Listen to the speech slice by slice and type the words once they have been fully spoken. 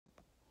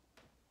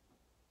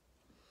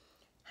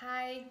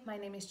Hi, my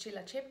name is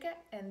Csilla Csépke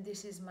and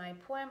this is my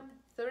poem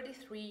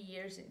 33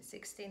 Years in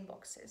 16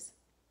 Boxes.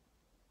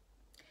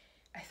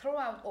 I throw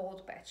out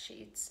old bed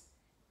sheets.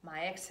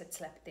 My ex had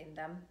slept in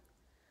them.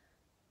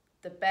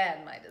 The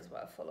bed might as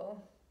well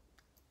follow.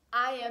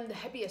 I am the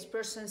happiest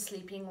person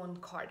sleeping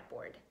on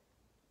cardboard.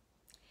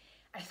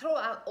 I throw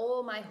out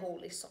all my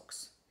holy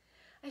socks.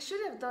 I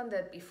should have done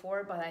that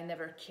before, but I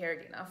never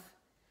cared enough.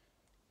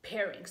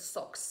 Pairing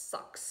socks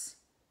sucks.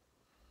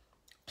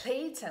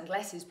 Plates and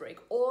glasses break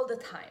all the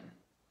time.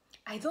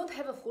 I don't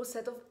have a full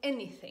set of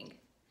anything,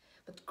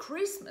 but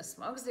Christmas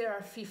mugs there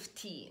are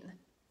 15.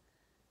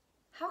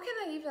 How can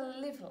I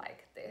even live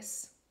like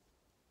this?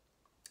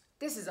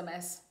 This is a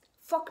mess.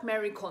 Fuck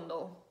Mary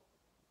Kondo.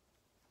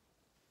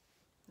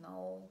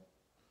 No,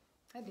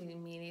 I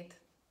didn't mean it.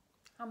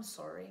 I'm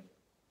sorry.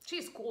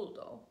 She's cool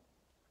though.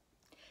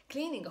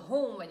 Cleaning a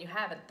home when you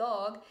have a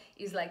dog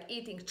is like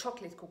eating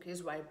chocolate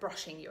cookies while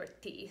brushing your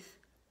teeth.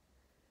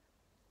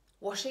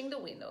 Washing the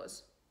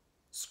windows,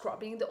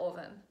 scrubbing the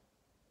oven,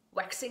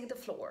 waxing the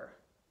floor,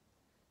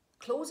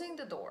 closing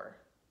the door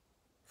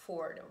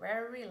for the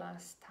very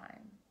last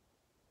time.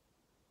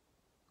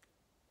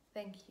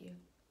 Thank you.